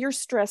and you're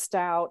stressed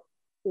out,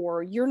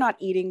 or you're not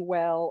eating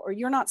well, or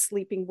you're not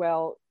sleeping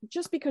well,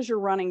 just because you're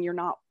running, you're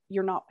not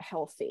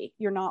healthy,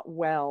 you're not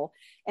well.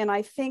 And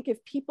I think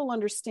if people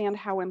understand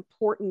how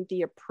important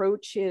the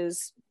approach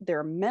is,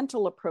 their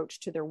mental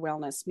approach to their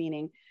wellness,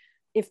 meaning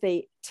if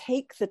they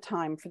take the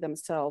time for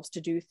themselves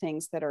to do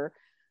things that are,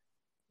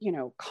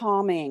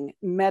 calming,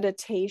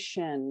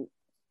 meditation,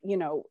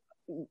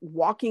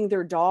 walking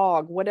their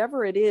dog,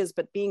 whatever it is,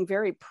 but being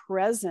very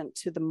present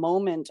to the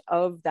moment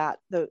of that,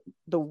 the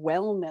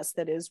wellness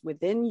that is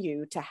within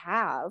you to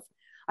have,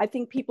 I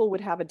think people would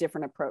have a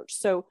different approach.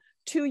 So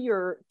to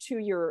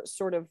your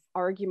sort of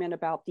argument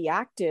about the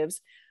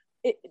actives,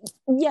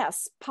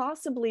 yes,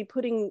 possibly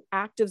putting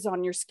actives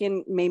on your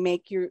skin may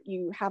make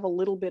you have a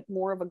little bit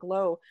more of a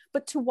glow,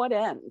 but to what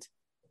end?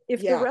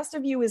 If the rest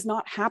of you is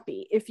not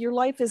happy, if your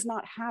life is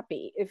not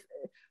happy,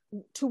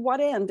 to what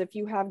end if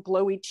you have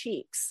glowy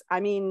cheeks? I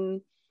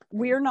mean,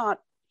 we're not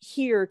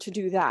here to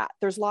do that.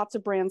 There's lots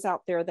of brands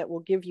out there that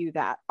will give you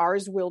that.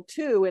 Ours will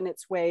too in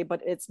its way,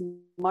 but it's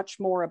much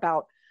more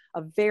about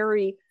a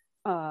very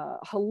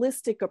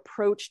holistic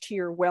approach to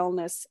your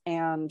wellness,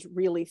 and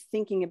really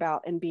thinking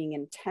about and being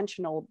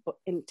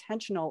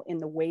intentional in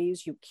the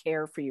ways you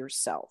care for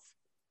yourself.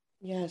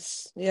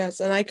 Yes.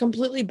 And I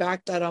completely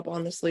back that up,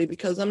 honestly,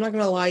 because I'm not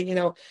going to lie,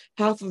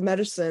 half of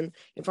medicine,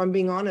 if I'm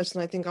being honest,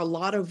 and I think a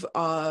lot of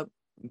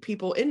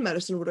people in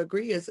medicine would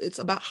agree, is it's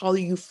about how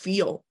you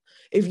feel.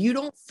 If you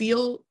don't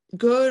feel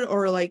good,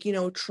 or like,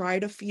 try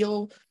to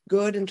feel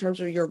good in terms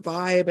of your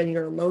vibe and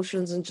your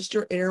emotions and just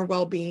your inner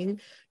well-being,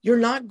 you're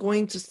not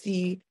going to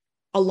see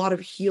a lot of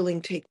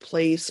healing take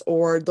place,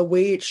 or the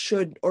way it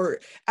should, or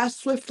as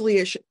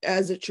swiftly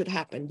as it should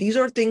happen. These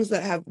are things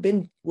that have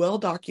been well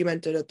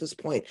documented at this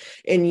point.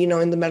 And,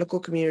 in the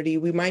medical community,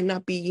 we might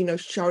not be,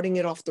 shouting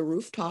it off the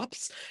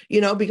rooftops,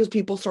 because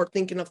people start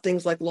thinking of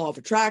things like law of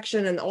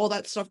attraction and all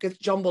that stuff gets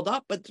jumbled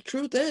up. But the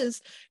truth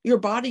is, your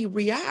body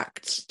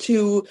reacts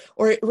to,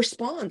 or it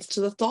responds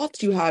to the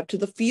thoughts you have, to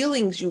the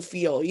feelings you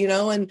feel,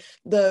 and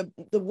the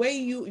way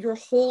your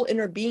whole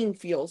inner being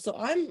feels. So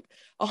I'm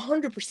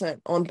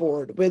 100% on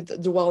board with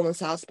the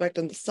wellness aspect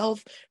and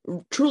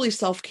the truly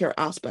self-care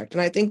aspect.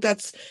 And I think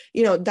that's,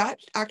 that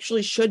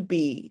actually should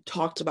be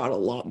talked about a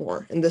lot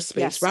more in this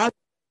space, Yes. rather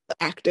than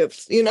the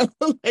actives,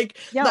 like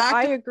yeah, the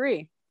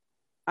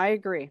I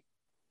agree.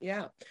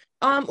 Yeah.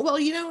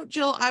 Well,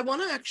 Jill, I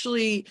want to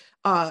actually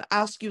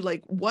ask you,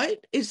 like,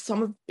 what is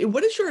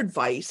your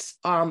advice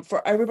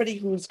for everybody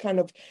who's kind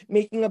of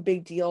making a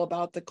big deal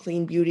about the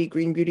clean beauty,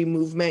 green beauty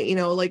movement?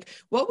 Like,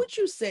 what would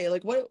you say?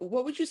 Like, what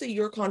would you say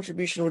your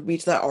contribution would be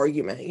to that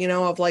argument,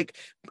 of like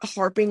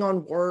harping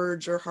on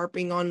words, or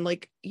harping on,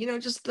 like,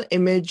 just the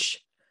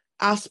image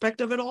aspect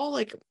of it all?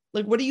 Like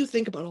what do you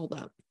think about all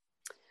that?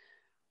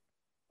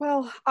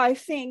 Well, I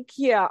think,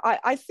 yeah,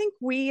 I think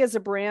we as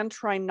a brand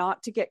try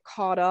not to get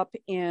caught up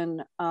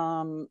in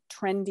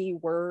trendy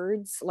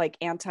words like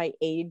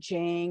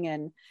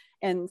anti-aging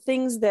and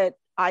things that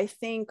I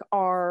think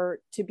are,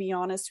 to be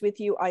honest with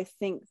you, I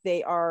think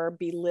they are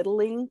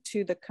belittling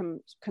to the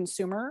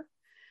consumer,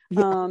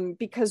 Yeah.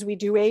 because we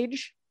do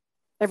age.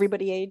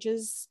 Everybody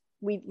ages.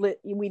 We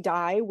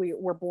die.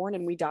 We're born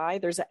and we die.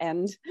 There's an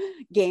end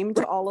game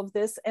to all of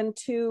this, and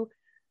to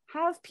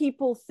have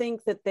people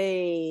think that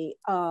they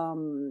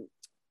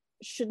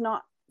should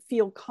not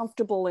feel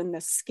comfortable in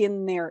the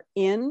skin they're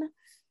in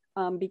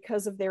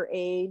because of their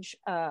age,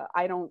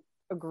 I don't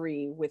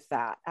agree with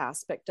that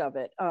aspect of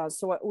it.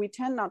 So we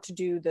tend not to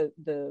do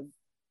the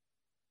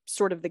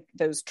sort of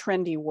those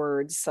trendy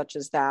words such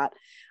as that.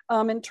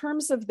 In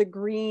terms of the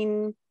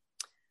green,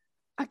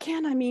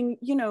 again, I mean,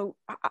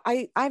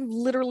 I've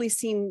literally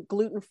seen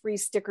gluten-free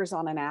stickers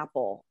on an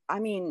apple. I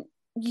mean,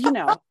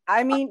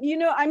 I'm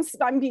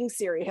being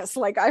serious.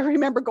 Like, I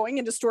remember going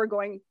into store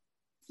going,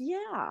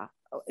 yeah,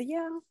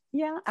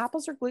 yeah,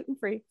 apples are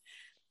gluten-free.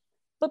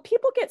 But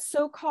people get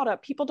so caught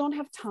up, people don't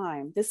have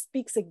time. This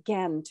speaks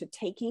again to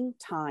taking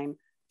time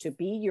to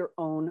be your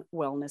own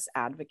wellness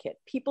advocate.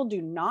 People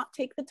do not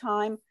take the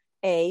time,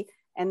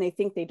 and they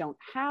think they don't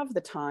have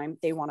the time.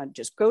 They want to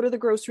just go to the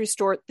grocery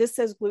store. This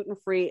says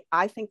gluten-free.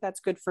 I think that's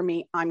good for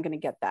me. I'm going to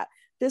get that.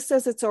 This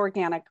says it's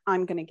organic.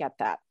 I'm going to get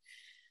that.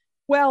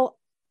 Well,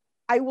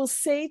 I will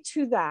say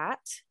to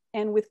that,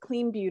 and with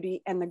clean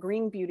beauty and the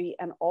green beauty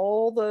and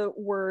all the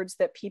words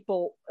that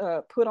people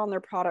put on their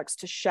products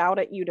to shout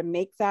at you to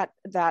make that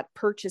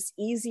purchase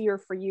easier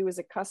for you as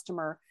a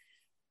customer,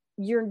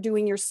 you're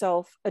doing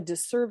yourself a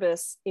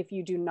disservice if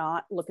you do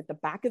not look at the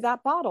back of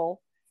that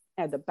bottle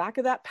and the back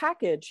of that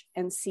package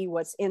and see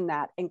what's in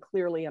that and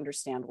clearly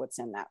understand what's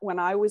in that. When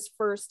I was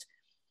first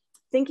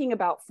thinking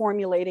about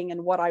formulating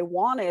and what I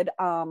wanted,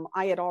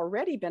 I had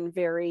already been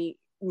very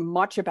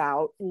much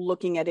about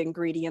looking at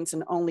ingredients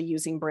and only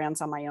using brands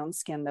on my own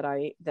skin that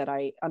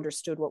I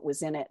understood what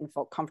was in it and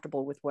felt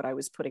comfortable with what I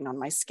was putting on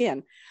my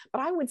skin.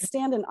 But I would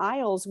stand in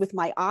aisles with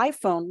my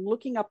iPhone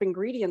looking up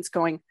ingredients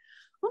going,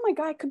 oh my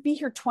God, I could be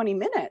here 20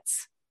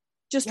 minutes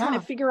just trying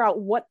to figure out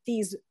what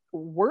these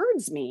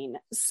words mean.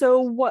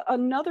 So what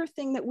another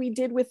thing that we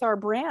did with our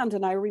brand,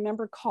 and I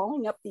remember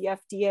calling up the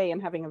FDA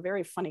and having a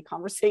very funny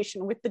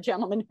conversation with the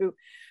gentleman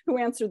who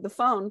answered the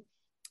phone,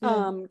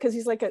 because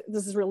he's like,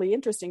 this is really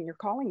interesting, you're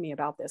calling me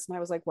about this. And I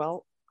was like,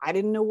 well, I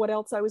didn't know what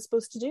else I was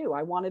supposed to do.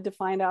 I wanted to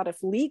find out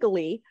if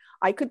legally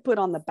I could put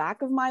on the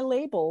back of my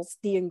labels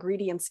the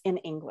ingredients in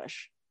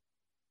English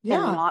and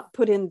not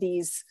put in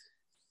these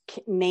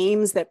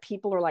names that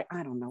people are like,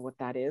 I don't know what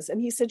that is.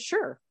 And he said,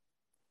 sure,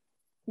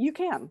 you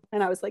can.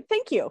 And I was like,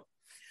 thank you.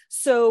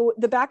 So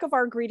the back of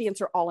our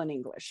ingredients are all in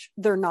English.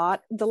 They're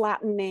not the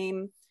Latin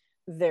name.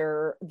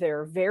 They're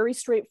very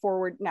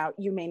straightforward. Now,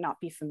 you may not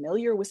be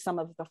familiar with some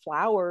of the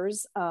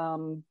flowers,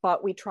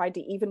 but we tried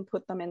to even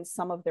put them in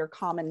some of their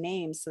common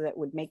names so that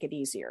would make it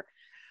easier.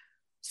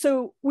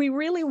 So we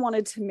really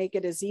wanted to make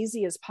it as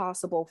easy as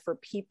possible for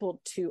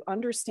people to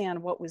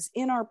understand what was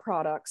in our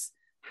products,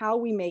 how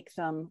we make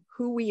them,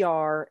 who we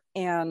are,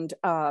 and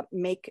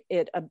make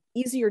it an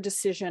easier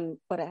decision,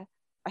 but a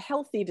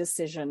healthy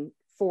decision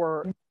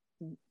for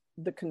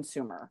the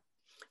consumer.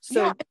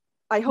 So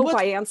I hope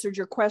I answered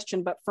your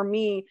question, but for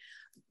me,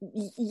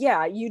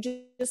 yeah, you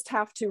just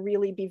have to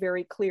really be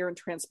very clear and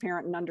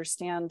transparent and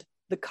understand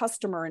the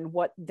customer and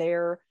what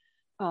their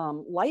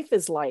life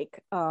is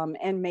like,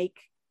 and make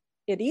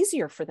it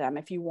easier for them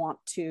if you want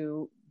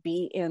to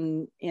be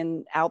in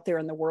out there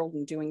in the world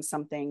and doing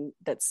something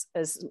that's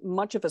as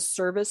much of a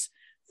service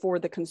for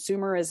the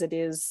consumer as it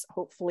is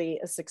hopefully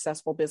a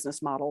successful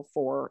business model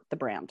for the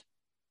brand.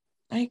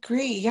 I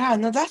agree. Yeah,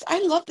 no,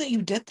 I love that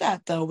you did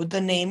that though with the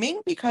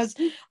naming, because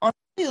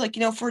honestly, like,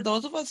 for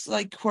those of us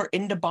like who are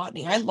into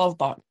botany, I love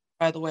botany,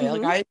 by the way.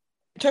 Like, I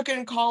took it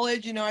in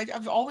college,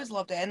 I've always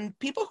loved it. And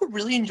people who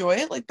really enjoy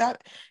it like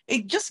that,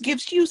 it just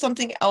gives you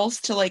something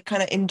else to like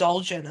kind of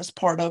indulge in as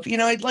part of,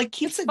 it like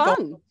keeps it fun.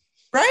 going.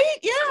 Right?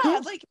 Yeah.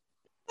 Like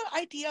the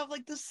idea of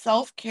like the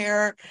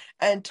self-care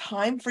and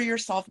time for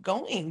yourself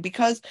going,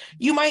 because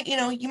you might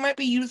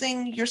be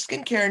using your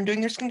skincare and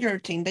doing your skincare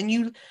routine, then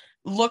you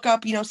look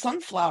up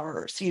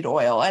sunflower seed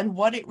oil and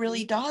what it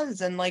really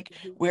does, and like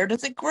where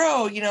does it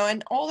grow,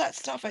 and all that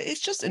stuff. It's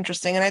just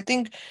interesting, and I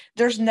think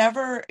there's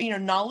never,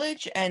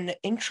 knowledge and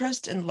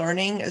interest in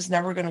learning is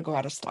never going to go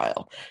out of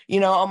style,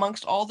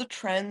 amongst all the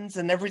trends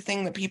and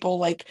everything that people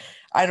like,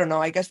 I don't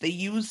know, I guess they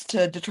use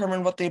to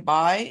determine what they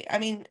buy. I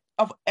mean,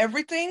 of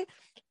everything,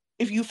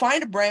 if you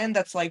find a brand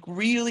that's like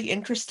really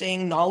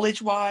interesting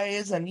knowledge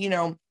wise and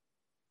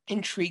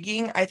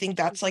intriguing, I think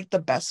that's like the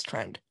best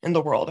trend in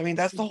the world. I mean,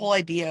 that's the whole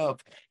idea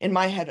of, in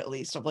my head at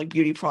least, of like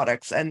beauty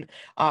products and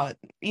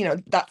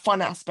that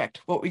fun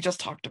aspect, what we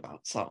just talked about.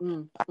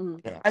 So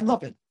I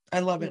love it. I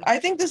love it. I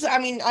think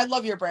I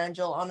love your brand,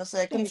 Jill. Honestly,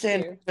 I couldn't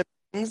say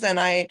things, and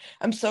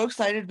I'm so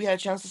excited we had a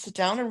chance to sit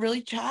down and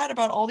really chat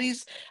about all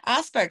these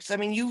aspects. I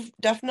mean, you've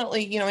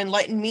definitely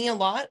enlightened me a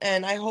lot,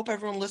 and I hope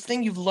everyone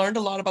listening, you've learned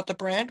a lot about the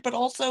brand, but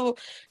also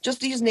just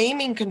these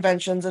naming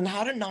conventions and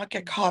how to not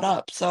get caught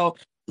up. So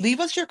leave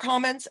us your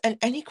comments and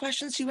any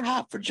questions you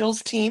have for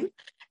Jill's team,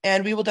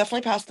 and we will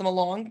definitely pass them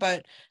along.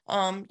 But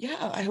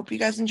yeah, I hope you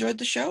guys enjoyed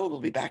the show.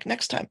 We'll be back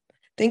next time.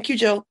 Thank you,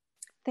 Jill.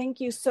 Thank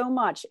you so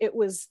much. It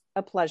was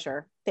a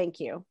pleasure. Thank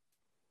you.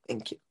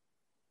 Thank you.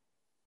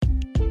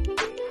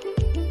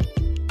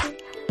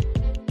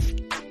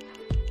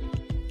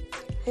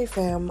 Hey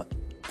fam,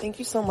 thank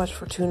you so much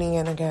for tuning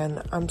in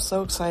again. I'm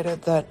so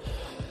excited that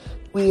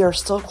we are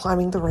still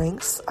climbing the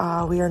ranks.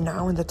 We are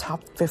now in the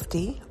top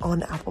 50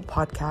 on Apple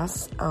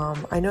Podcasts.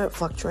 I know it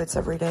fluctuates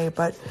every day,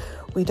 but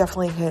we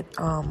definitely hit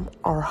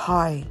our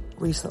high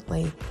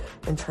recently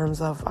in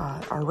terms of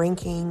our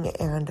ranking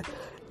and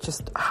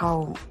just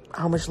how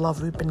much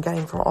love we've been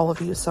getting from all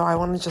of you. So I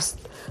want to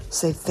just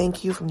say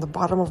thank you from the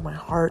bottom of my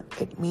heart.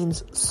 It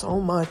means so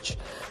much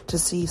to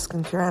see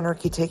Skincare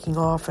Anarchy taking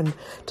off and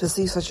to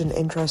see such an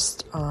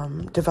interest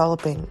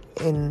developing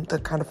in the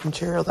kind of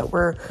material that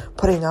we're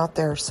putting out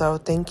there. So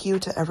thank you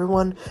to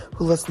everyone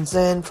who listens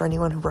in, for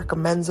anyone who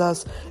recommends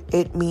us.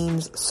 It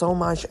means so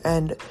much.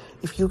 And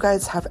if you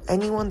guys have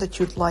anyone that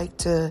you'd like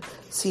to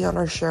see on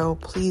our show,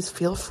 please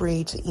feel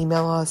free to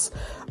email us.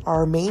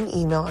 Our main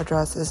email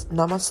address is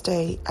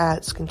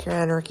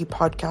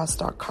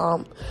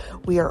namaste@skincareanarchypodcast.com.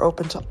 We are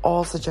open to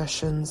all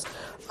suggestions.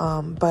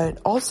 But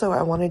also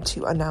I wanted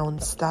to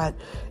announce that,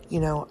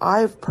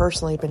 I've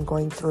personally been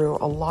going through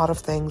a lot of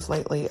things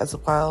lately as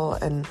well.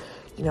 And,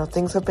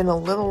 things have been a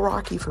little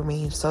rocky for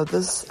me. So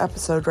this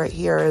episode right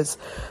here is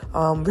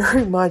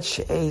very much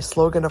a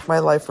slogan of my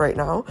life right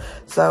now.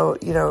 So,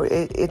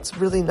 it's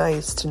really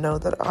nice to know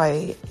that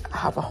I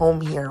have a home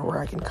here where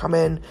I can come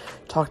in,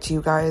 talk to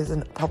you guys,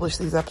 and publish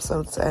these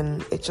episodes.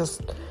 And it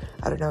just,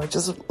 I don't know, it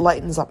just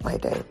lightens up my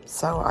day.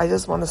 So I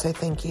just want to say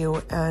thank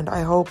you. And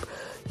I hope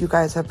you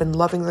guys have been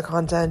loving the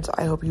content.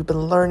 I hope you've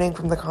been learning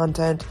from the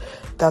content.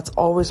 That's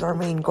always our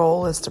main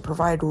goal, is to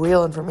provide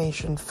real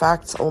information,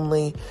 facts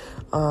only,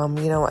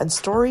 and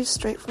stories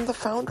straight from the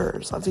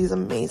founders of these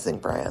amazing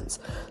brands.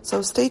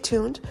 So stay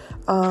tuned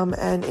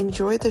and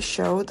enjoy the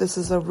show. This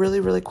is a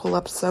really, really cool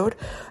episode.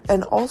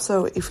 And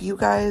also, if you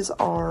guys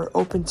are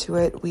open to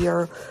it, we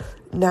are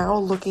now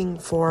looking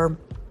for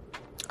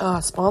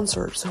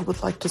sponsors who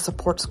would like to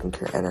support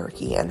Skincare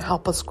Anarchy and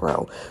help us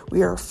grow.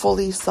 We are a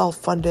fully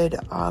self-funded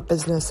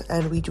business,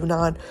 and we do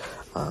not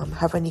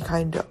have any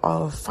kind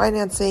of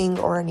financing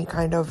or any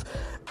kind of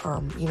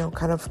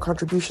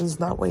contributions in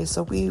that way.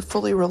 So we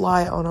fully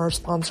rely on our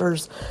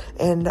sponsors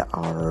and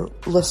our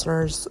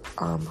listeners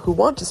who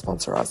want to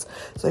sponsor us.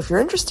 So if you're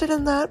interested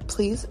in that,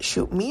 please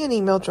shoot me an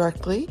email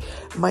directly.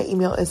 My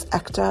email is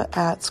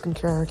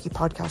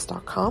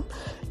ekta@skincareanarchypodcast.com.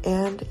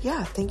 And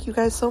yeah, thank you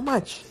guys so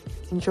much.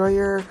 Enjoy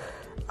your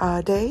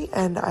day,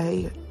 and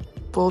I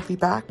will be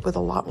back with a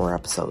lot more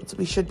episodes.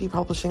 We should be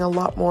publishing a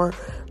lot more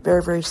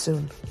very, very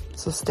soon.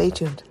 So stay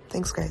tuned.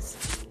 Thanks,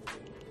 guys.